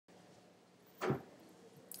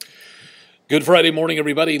Good Friday morning,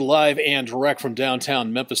 everybody. Live and direct from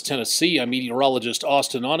downtown Memphis, Tennessee. I'm meteorologist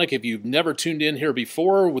Austen Onek. If you've never tuned in here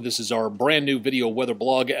before, this is our brand new video weather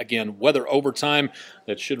blog. Again, weather overtime.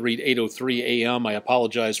 That should read 8:03 a.m. I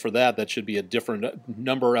apologize for that. That should be a different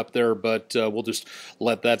number up there, but we'll just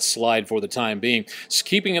let that slide for the time being. So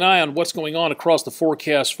keeping an eye on what's going on across the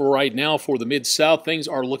forecast for right now for the Mid-South. Things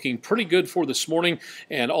are looking pretty good for this morning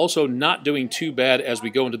and also not doing too bad as we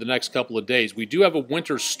go into the next couple of days. We do have a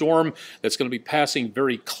winter storm that's going to be passing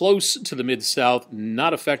very close to the Mid-South,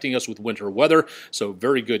 not affecting us with winter weather, so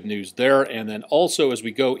very good news there. And then also as we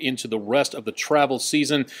go into the rest of the travel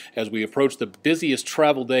season, as we approach the busiest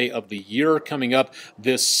travel day of the year coming up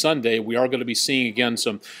this Sunday, we are going to be seeing again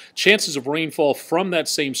some chances of rainfall from that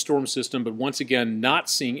same storm system, but once again not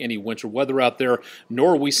seeing any winter weather out there,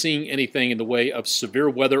 nor are we seeing anything in the way of severe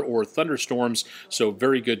weather or thunderstorms, so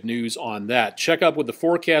very good news on that. Check out with the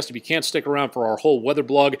forecast if you can't stick around for our whole weather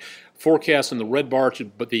blog. Forecast in the red bar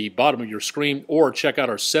to the bottom of your screen, or check out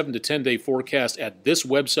our 7 to 10 day forecast at this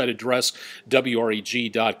website address,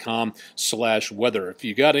 WREG.com/weather. If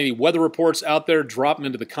you got any weather reports out there, drop them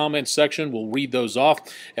into the comments section. We'll read those off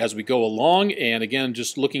as we go along. And again,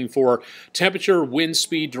 just looking for temperature, wind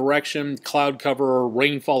speed, direction, cloud cover,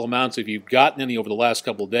 rainfall amounts. If you've gotten any over the last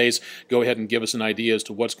couple of days, go ahead and give us an idea as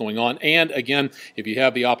to what's going on. And again, if you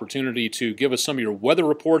have the opportunity to give us some of your weather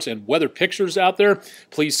reports and weather pictures out there,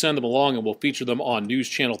 please send them along and we'll feature them on News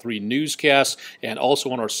Channel 3 newscasts and also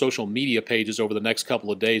on our social media pages over the next couple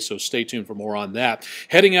of days, so stay tuned for more on that.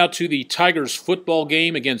 Heading out to the Tigers football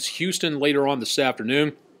game against Houston later on this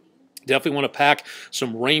afternoon. Definitely want to pack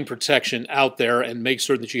some rain protection out there and make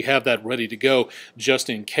sure that you have that ready to go just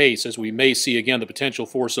in case, as we may see again the potential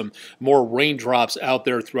for some more raindrops out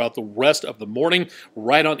there throughout the rest of the morning,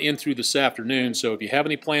 right on in through this afternoon. So if you have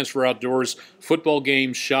any plans for outdoors, football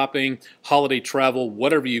games, shopping, holiday travel,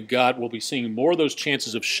 whatever you've got, we'll be seeing more of those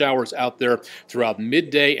chances of showers out there throughout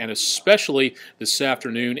midday and especially this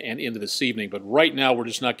afternoon and into this evening. But right now we're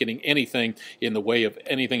just not getting anything in the way of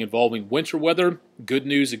anything involving winter weather. Good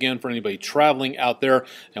news again for anybody traveling out there,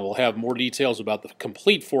 and we'll have more details about the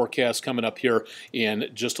complete forecast coming up here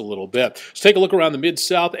in just a little bit. Let's take a look around the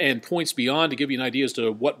Mid-South and points beyond to give you an idea as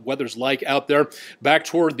to what weather's like out there. Back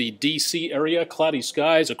toward the D.C. area, cloudy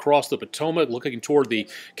skies across the Potomac, looking toward the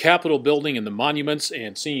Capitol building and the monuments,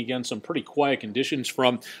 and seeing again some pretty quiet conditions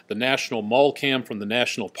from the National Mall Cam from the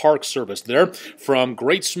National Park Service there. From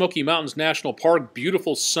Great Smoky Mountains National Park,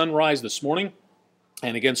 beautiful sunrise this morning.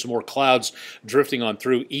 And again, some more clouds drifting on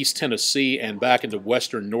through East Tennessee and back into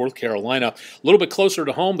western North Carolina. A little bit closer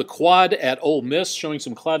to home, the Quad at Ole Miss, showing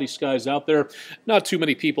some cloudy skies out there. Not too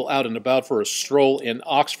many people out and about for a stroll in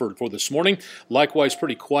Oxford for this morning. Likewise,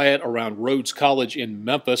 pretty quiet around Rhodes College in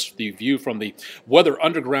Memphis. The view from the Weather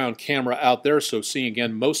Underground camera out there, so seeing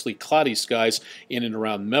again mostly cloudy skies in and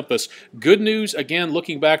around Memphis. Good news, again,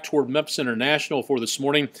 looking back toward Memphis International for this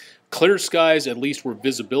morning. Clear skies, at least where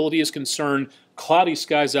visibility is concerned. Cloudy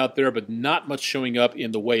skies out there, but not much showing up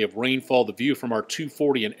in the way of rainfall. The view from our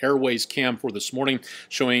 240 and Airways cam for this morning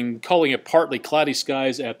calling it partly cloudy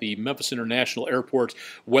skies at the Memphis International Airport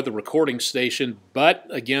weather recording station. But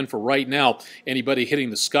again, for right now, anybody hitting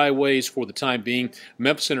the skyways for the time being,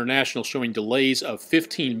 Memphis International showing delays of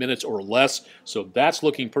 15 minutes or less. So that's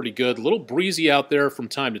looking pretty good. A little breezy out there from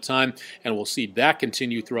time to time, and we'll see that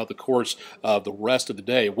continue throughout the course of the rest of the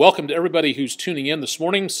day. Welcome to everybody who's tuning in this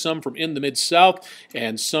morning, some from in the Mid-South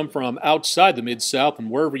and some from outside the Mid-South, and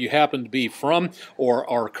wherever you happen to be from or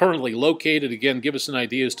are currently located. Again, give us an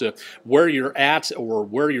idea as to where you're at or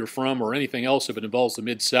where you're from or anything else if it involves the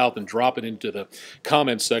Mid-South, and drop it into the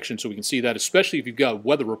comments section so we can see that, especially if you've got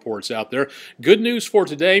weather reports out there. Good news for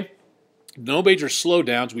today. No major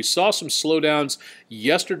slowdowns. We saw some slowdowns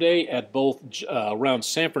yesterday at both around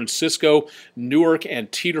San Francisco, Newark, and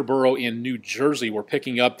Teterboro in New Jersey. We're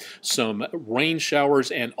picking up some rain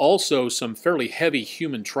showers and also some fairly heavy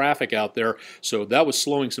human traffic out there, so that was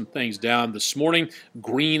slowing some things down. This morning,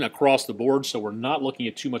 green across the board, so we're not looking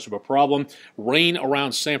at too much of a problem. Rain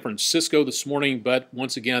around San Francisco this morning, but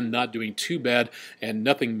once again, not doing too bad and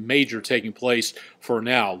nothing major taking place for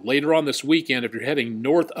now. Later on this weekend, if you're heading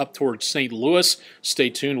north up towards St. Louis,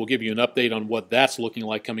 stay tuned. We'll give you an update on what that's looking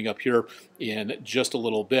like coming up here in just a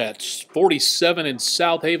little bit. 47 in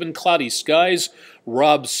South Haven, cloudy skies.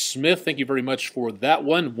 Rob Smith, thank you very much for that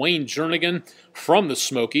one. Wayne Jernigan from the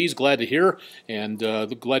Smokies, glad to hear, and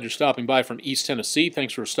glad you're stopping by from East Tennessee.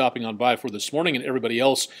 Thanks for stopping on by for this morning, and everybody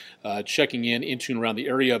else checking in tune around the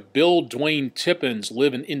area. Bill Dwayne Tippins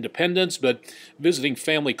live in Independence, but visiting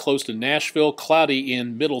family close to Nashville. Cloudy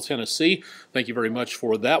in Middle Tennessee. Thank you very much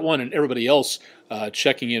for that one, and everybody else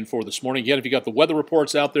checking in for this morning. Again, if you got the weather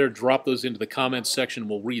reports out there, drop those into the comments section.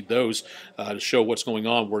 We'll read those to show what's going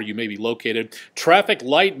on, where you may be located. Traffic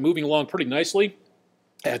light moving along pretty nicely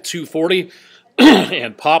at 240.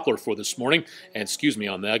 And Poplar for this morning. And excuse me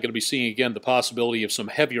on that. Going to be seeing again the possibility of some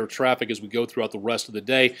heavier traffic as we go throughout the rest of the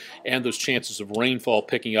day, and those chances of rainfall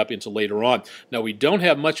picking up into later on. Now, we don't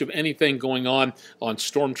have much of anything going on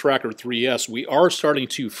Storm Tracker 3S. We are starting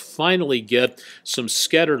to finally get some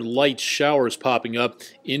scattered light showers popping up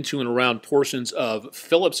into and around portions of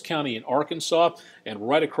Phillips County in Arkansas, and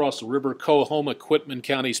right across the river, Coahoma, Quitman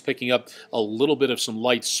counties picking up a little bit of some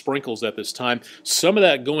light sprinkles at this time. Some of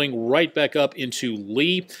that going right back up into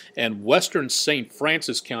Lee and western St.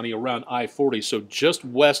 Francis County around I-40, so just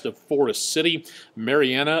west of Forest City,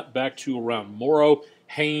 Marianna, back to around Morrow,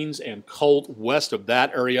 Haines, and Colt, west of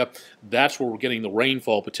that area. That's where we're getting the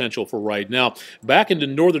rainfall potential for right now. Back into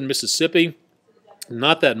northern Mississippi,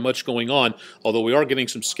 not that much going on, although we are getting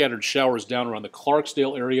some scattered showers down around the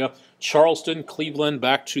Clarksdale area. Charleston, Cleveland,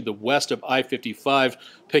 back to the west of I-55,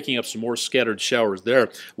 picking up some more scattered showers there.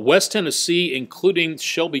 West Tennessee, including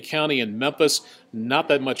Shelby County and Memphis, not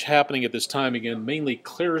that much happening at this time. Again, mainly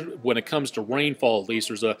clear when it comes to rainfall, at least.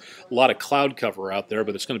 There's a lot of cloud cover out there,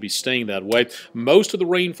 but it's going to be staying that way. Most of the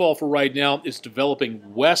rainfall for right now is developing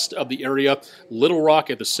west of the area. Little Rock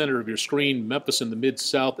at the center of your screen, Memphis in the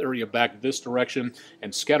mid-south area back this direction,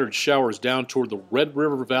 and scattered showers down toward the Red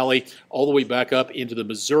River Valley, all the way back up into the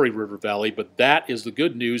Missouri River Valley. But that is the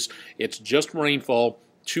good news. It's just rainfall.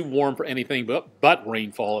 Too warm for anything but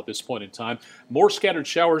rainfall at this point in time. More scattered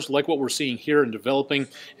showers like what we're seeing here and developing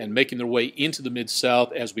and making their way into the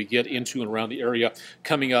Mid-South as we get into and around the area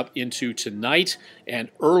coming up into tonight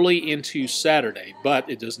and early into Saturday. But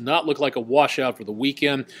it does not look like a washout for the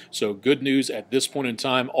weekend, so good news at this point in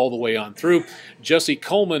time all the way on through. Jesse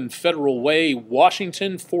Coleman, Federal Way,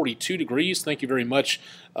 Washington, 42 degrees. Thank you very much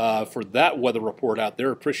for that weather report out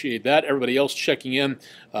there. Appreciate that. Everybody else checking in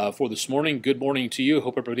for this morning, good morning to you.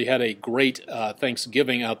 Hope everybody had a great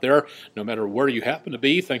Thanksgiving out there, no matter where you happen to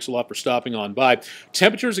be. Thanks a lot for stopping on by.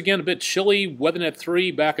 Temperatures, again, a bit chilly. WeatherNet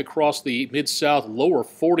 3 back across the Mid-South, lower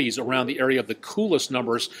 40s around the area of the coolest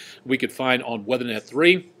numbers we could find on WeatherNet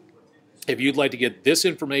 3. If you'd like to get this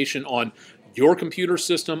information on your computer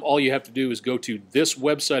system, all you have to do is go to this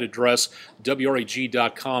website address,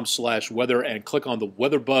 WREG.com/weather, and click on the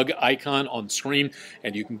WeatherBug icon on the screen,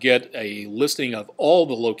 and you can get a listing of all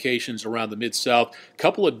the locations around the Mid-South, a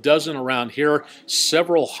couple of dozen around here,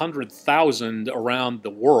 several 100,000 around the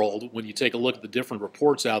world when you take a look at the different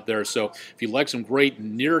reports out there. So if you like some great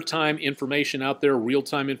near-time information out there,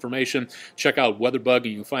 real-time information, check out WeatherBug, and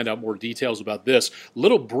you can find out more details about this. A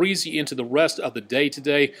little breezy into the rest of the day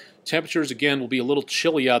today. Temperatures, again, will be a little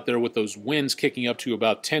chilly out there with those winds kicking up to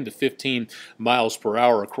about 10 to 15 miles per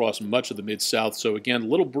hour across much of the Mid-South. So, again, a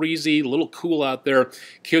little breezy, a little cool out there.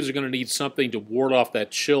 Kids are going to need something to ward off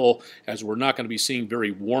that chill, as we're not going to be seeing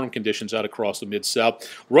very warm conditions out across the Mid-South.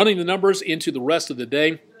 Running the numbers into the rest of the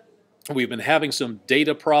day, we've been having some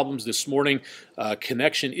data problems this morning,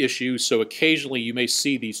 connection issues, so occasionally you may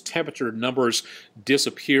see these temperature numbers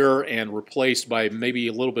disappear and replaced by maybe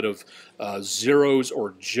a little bit of zeros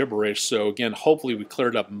or gibberish. So again, hopefully we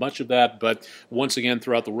cleared up much of that, but once again,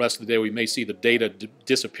 throughout the rest of the day, we may see the data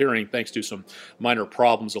disappearing thanks to some minor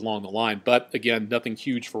problems along the line. But again, nothing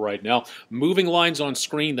huge for right now. Moving lines on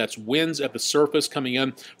screen, that's winds at the surface coming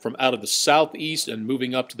in from out of the southeast and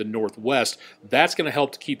moving up to the northwest. That's going to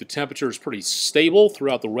help to keep the temperatures pretty stable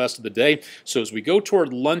throughout the rest of the day. So as we go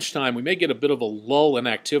toward lunchtime, we may get a bit of a lull in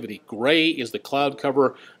activity. Gray is the cloud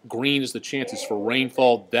cover, green is the chances for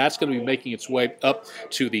rainfall. That's going to be making its way up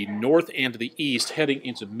to the north and to the east, heading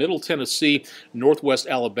into Middle Tennessee, northwest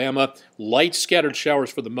Alabama. Light scattered showers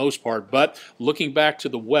for the most part, but looking back to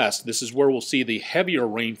the west, this is where we'll see the heavier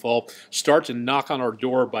rainfall start to knock on our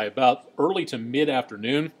door by about early to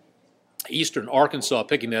mid-afternoon. Eastern Arkansas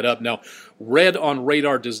picking that up. Now, red on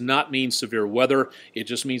radar does not mean severe weather. It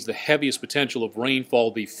just means the heaviest potential of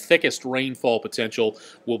rainfall, the thickest rainfall potential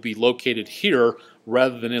will be located here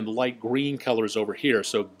rather than in the light green colors over here.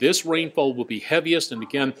 So this rainfall will be heaviest, and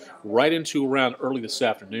again, right into around early this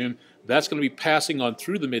afternoon. That's going to be passing on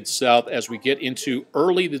through the Mid-South as we get into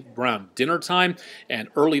early around dinner time and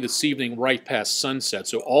early this evening right past sunset.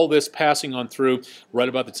 So all this passing on through right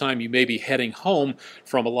about the time you may be heading home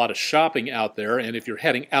from a lot of shopping out there. And if you're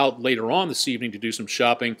heading out later on this evening to do some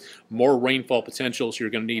shopping, more rainfall potential, so you're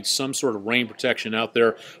going to need some sort of rain protection out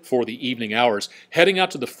there for the evening hours. Heading out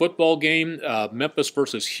to the football game, Memphis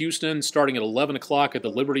versus Houston, starting at 11 o'clock at the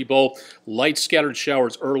Liberty Bowl. Light scattered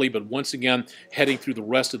showers early, but once again, heading through the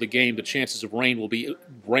rest of the game but chances of rain will be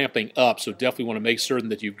ramping up. So definitely want to make certain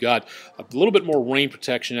that you've got a little bit more rain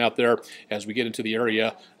protection out there as we get into the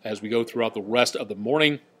area as we go throughout the rest of the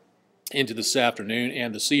morning into this afternoon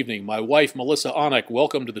and this evening. My wife, Melissa Onek,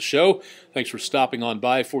 welcome to the show. Thanks for stopping on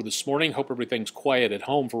by for this morning. Hope everything's quiet at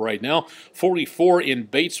home for right now. 44 in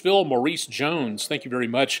Batesville. Maurice Jones, thank you very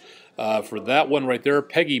much for that one right there.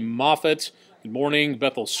 Peggy Moffett, good morning.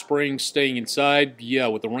 Bethel Springs, staying inside. Yeah,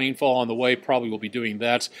 with the rainfall on the way, probably will be doing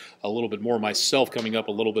that a little bit more myself coming up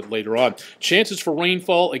a little bit later on. Chances for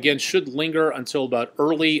rainfall, again, should linger until about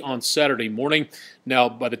early on Saturday morning. Now,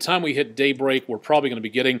 by the time we hit daybreak, we're probably going to be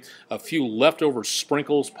getting a few leftover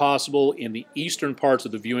sprinkles possible in the eastern parts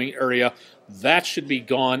of the viewing area. That should be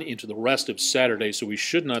gone into the rest of Saturday, so we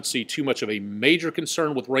should not see too much of a major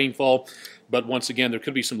concern with rainfall. But once again, there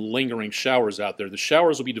could be some lingering showers out there. The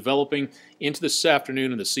showers will be developing into this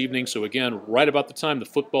afternoon and this evening. So again, right about the time the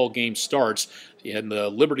football game starts in the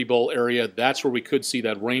Liberty Bowl area, that's where we could see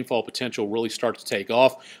that rainfall potential really start to take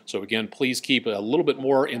off. So again, please keep a little bit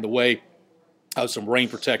more in the way of some rain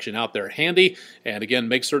protection out there handy. And again,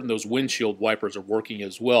 make certain those windshield wipers are working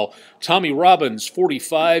as well. Tommy Robbins,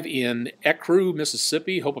 45 in Ecru,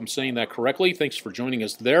 Mississippi. Hope I'm saying that correctly. Thanks for joining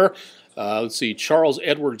us there. Let's see, Charles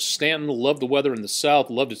Edwards Stanton, love the weather in the south,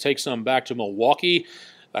 love to take some back to Milwaukee.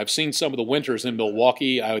 I've seen some of the winters in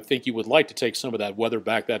Milwaukee. I would think you would like to take some of that weather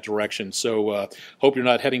back that direction. So hope you're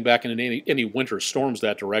not heading back into any winter storms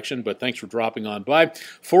that direction, but thanks for dropping on by.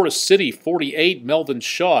 Forest City, 48, Melvin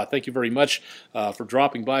Shaw. Thank you very much for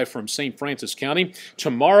dropping by from St. Francis County.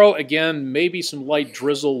 Tomorrow, again, maybe some light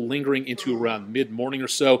drizzle lingering into around mid-morning or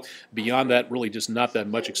so. Beyond that, really just not that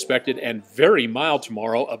much expected, and very mild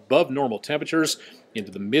tomorrow, above normal temperatures into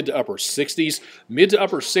the mid to upper 60s. Mid to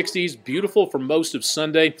upper 60s, beautiful for most of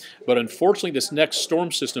Sunday, but unfortunately this next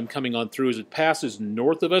storm system coming on through as it passes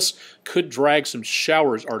north of us could drag some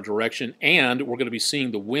showers our direction, and we're going to be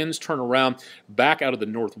seeing the winds turn around back out of the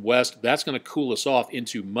northwest. That's going to cool us off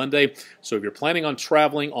into Monday. So if you're planning on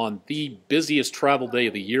traveling on the busiest travel day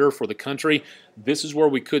of the year for the country, this is where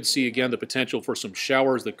we could see, again, the potential for some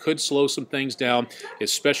showers that could slow some things down,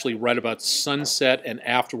 especially right about sunset and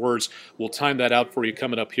afterwards. We'll time that out for you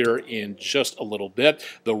coming up here in just a little bit.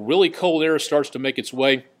 The really cold air starts to make its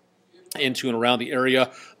way into and around the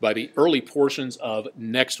area by the early portions of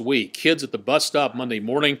next week. Kids at the bus stop Monday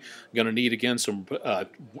morning going to need, again, some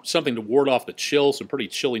something to ward off the chill. Some pretty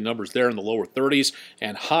chilly numbers there in the lower 30s.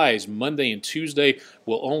 And highs Monday and Tuesday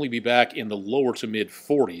will only be back in the lower to mid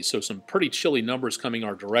 40s. So some pretty chilly numbers coming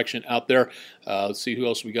our direction out there. Let's see who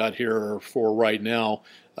else we got here for right now.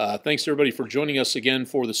 Thanks to everybody for joining us again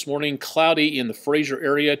for this morning. Cloudy in the Fraser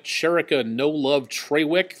area. Cherica, No Love,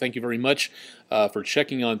 Treywick. Thank you very much for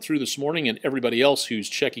checking on through this morning, and everybody else who's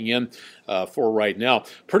checking in for right now.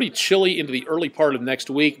 Pretty chilly into the early part of next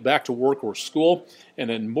week, back to work or school, and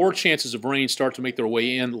then more chances of rain start to make their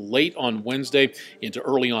way in late on Wednesday into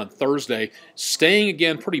early on Thursday. Staying,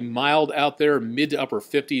 again, pretty mild out there, mid to upper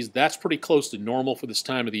 50s. That's pretty close to normal for this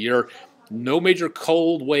time of the year. No major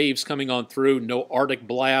cold waves coming on through, no Arctic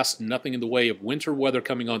blast, nothing in the way of winter weather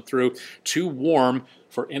coming on through. Too warm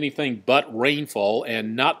for anything but rainfall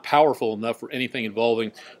and not powerful enough for anything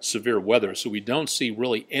involving severe weather. So we don't see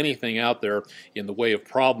really anything out there in the way of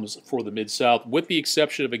problems for the Mid-South, with the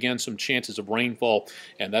exception of, again, some chances of rainfall,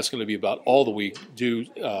 and that's going to be about all that we do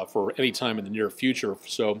for any time in the near future.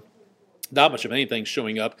 So not much of anything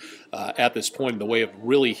showing up at this point in the way of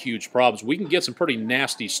really huge problems. We can get some pretty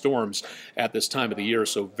nasty storms at this time of the year,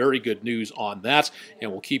 so very good news on that.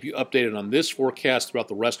 And we'll keep you updated on this forecast throughout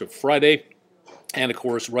the rest of Friday, and, of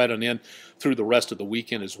course, right on in through the rest of the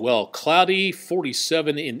weekend as well. Cloudy,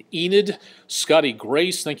 47 in Enid. Scotty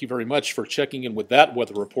Grace, thank you very much for checking in with that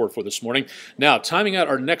weather report for this morning. Now, timing out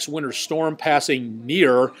our next winter storm passing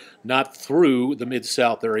near, not through, the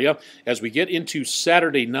Mid-South area as we get into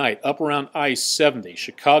Saturday night up around I-70,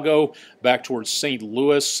 Chicago, back towards St.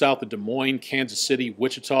 Louis, south of Des Moines, Kansas City,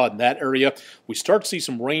 Wichita, in that area. We start to see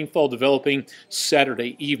some rainfall developing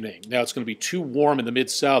Saturday evening. Now, it's going to be too warm in the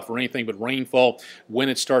Mid-South for anything but rainfall when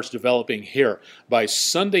it starts developing here. By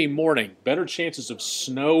Sunday morning, better chances of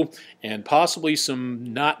snow and possibly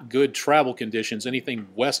some not good travel conditions. Anything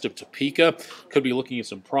west of Topeka could be looking at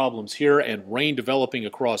some problems here, and rain developing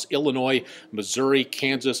across Illinois, Missouri,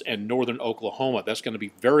 Kansas, and northern Oklahoma. That's going to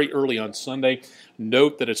be very early on Sunday.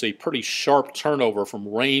 Note that it's a pretty sharp turnover from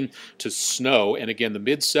rain to snow, and again, the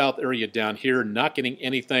Mid-South area down here not getting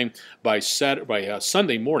anything by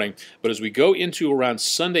Sunday morning, but as we go into around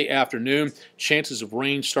Sunday afternoon, chances of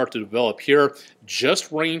rain start to develop here.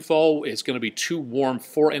 Just rainfall is going to be too warm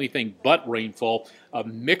for anything but rainfall. A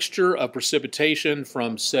mixture of precipitation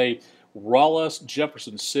from, say, Rolla,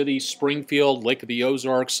 Jefferson City, Springfield, Lake of the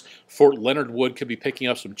Ozarks, Fort Leonard Wood could be picking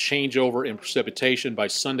up some changeover in precipitation by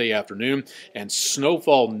Sunday afternoon, and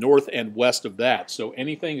snowfall north and west of that. So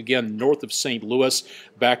anything, again, north of St. Louis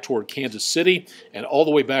back toward Kansas City and all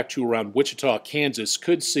the way back to around Wichita, Kansas,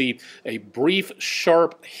 could see a brief,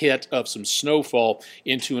 sharp hit of some snowfall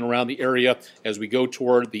into and around the area as we go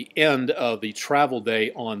toward the end of the travel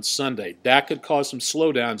day on Sunday. That could cause some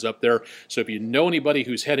slowdowns up there. So if you know anybody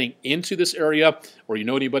who's heading into this area, or you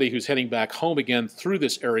know anybody who's heading back home again through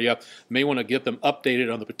this area, may want to get them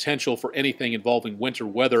updated on the potential for anything involving winter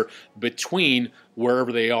weather between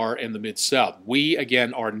wherever they are in the Mid-South. We,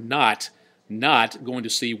 again, are not going to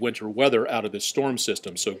see winter weather out of this storm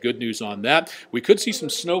system, so good news on that. We could see some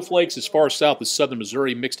snowflakes as far south as southern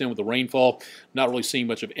Missouri mixed in with the rainfall. Not really seeing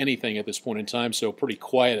much of anything at this point in time, so pretty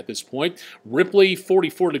quiet at this point. Ripley,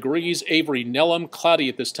 44 degrees. Avery, Nellam, cloudy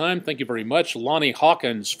at this time. Thank you very much. Lonnie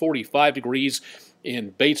Hawkins, 45 degrees.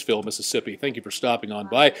 In Batesville, Mississippi. Thank you for stopping on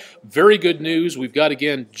by. Very good news. We've got,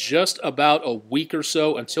 again, just about a week or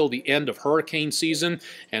so until the end of hurricane season,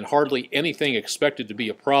 and hardly anything expected to be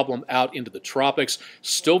a problem out into the tropics.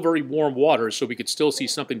 Still very warm water, so we could still see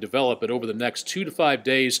something develop, but over the next 2 to 5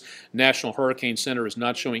 days, National Hurricane Center is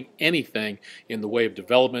not showing anything in the way of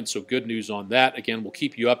development, so good news on that. Again, we'll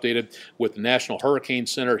keep you updated with the National Hurricane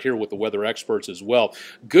Center here with the weather experts as well.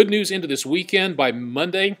 Good news into this weekend. By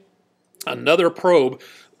Monday, another probe,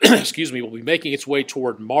 excuse me, will be making its way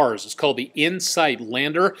toward Mars. It's called the InSight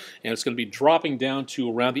Lander, and it's going to be dropping down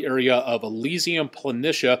to around the area of Elysium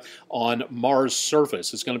Planitia on Mars'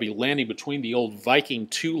 surface. It's going to be landing between the old Viking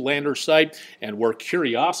 2 lander site and where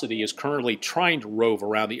Curiosity is currently trying to rove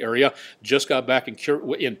around the area. Just got back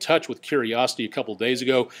in touch with Curiosity a couple days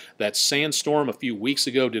ago. That sandstorm a few weeks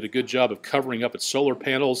ago did a good job of covering up its solar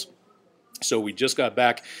panels. So we just got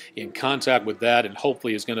back in contact with that, and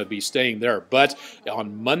hopefully is going to be staying there. But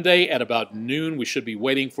on Monday at about noon, we should be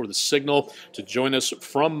waiting for the signal to join us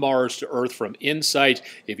from Mars to Earth from InSight.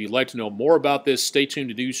 If you'd like to know more about this, stay tuned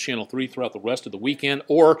to News Channel 3 throughout the rest of the weekend,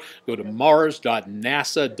 or go to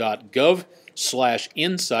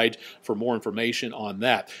mars.nasa.gov/insight for more information on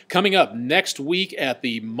that. Coming up next week at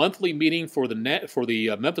the monthly meeting for the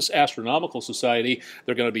Memphis Astronomical Society,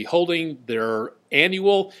 they're going to be holding their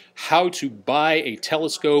annual How to Buy a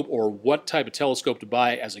Telescope or What Type of Telescope to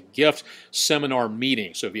Buy as a Gift seminar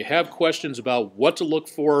meeting. So if you have questions about what to look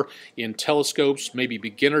for in telescopes, maybe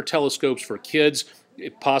beginner telescopes for kids,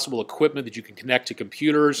 possible equipment that you can connect to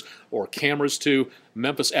computers or cameras to,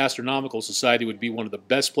 Memphis Astronomical Society would be one of the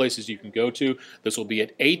best places you can go to. This will be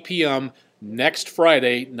at 8 p.m. next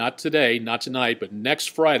Friday, not today, not tonight, but next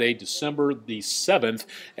Friday, December the 7th,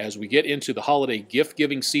 as we get into the holiday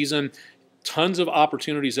gift-giving season. Tons of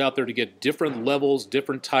opportunities out there to get different levels,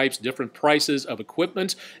 different types, different prices of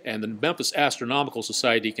equipment, and the Memphis Astronomical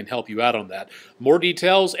Society can help you out on that. More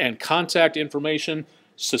details and contact information,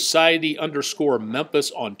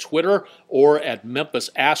 Society_Memphis on Twitter, or at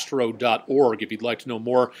memphisastro.org if you'd like to know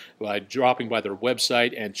more by dropping by their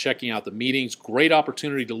website and checking out the meetings. Great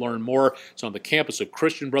opportunity to learn more. It's on the campus of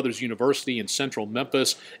Christian Brothers University in central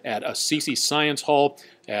Memphis at Assisi Science Hall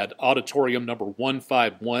at auditorium number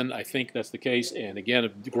 151. I think that's the case. And again, a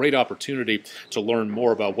great opportunity to learn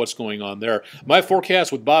more about what's going on there. My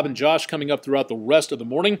forecast with Bob and Josh coming up throughout the rest of the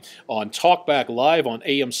morning on Talkback Live on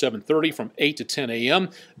AM 730 from 8 to 10 a.m.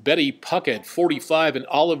 Betty Puckett, 45 in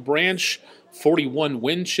Olive Branch. 41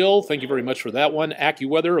 wind chill. Thank you very much for that one.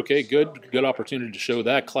 AccuWeather, okay, good opportunity to show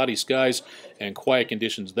that. Cloudy skies and quiet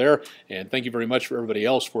conditions there. And thank you very much for everybody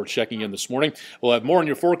else for checking in this morning. We'll have more on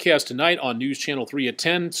your forecast tonight on News Channel 3 at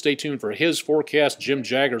 10. Stay tuned for his forecast. Jim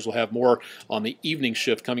Jaggers will have more on the evening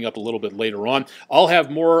shift coming up a little bit later on. I'll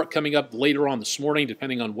have more coming up later on this morning,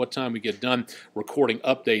 depending on what time we get done recording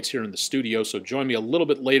updates here in the studio. So join me a little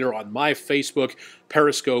bit later on my Facebook,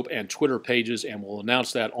 Periscope, and Twitter pages, and we'll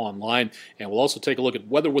announce that online. And we'll also take a look at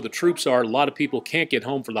where the troops are. A lot of people can't get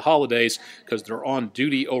home for the holidays because they're on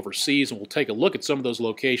duty overseas, and we'll take a look at some of those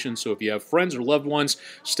locations. So if you have friends or loved ones,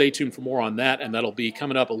 stay tuned for more on that, and that'll be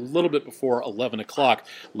coming up a little bit before 11 o'clock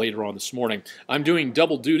later on this morning. I'm doing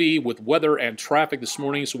double duty with weather and traffic this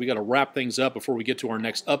morning, so we got to wrap things up before we get to our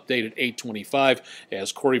next update at 8:25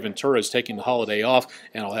 as Corey Ventura is taking the holiday off,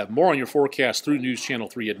 and I'll have more on your forecast through News Channel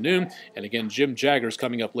 3 at noon. And again, Jim Jaggers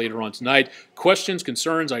coming up later on tonight. Questions,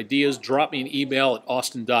 concerns, ideas, drop me an email at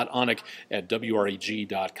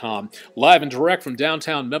austen.onek@WREG.com. Live and direct from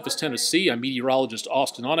downtown Memphis, Tennessee, I'm meteorologist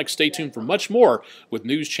Austen Onek. Stay tuned for much more with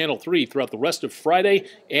News Channel 3 throughout the rest of Friday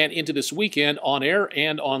and into this weekend on air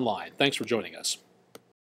and online. Thanks for joining us.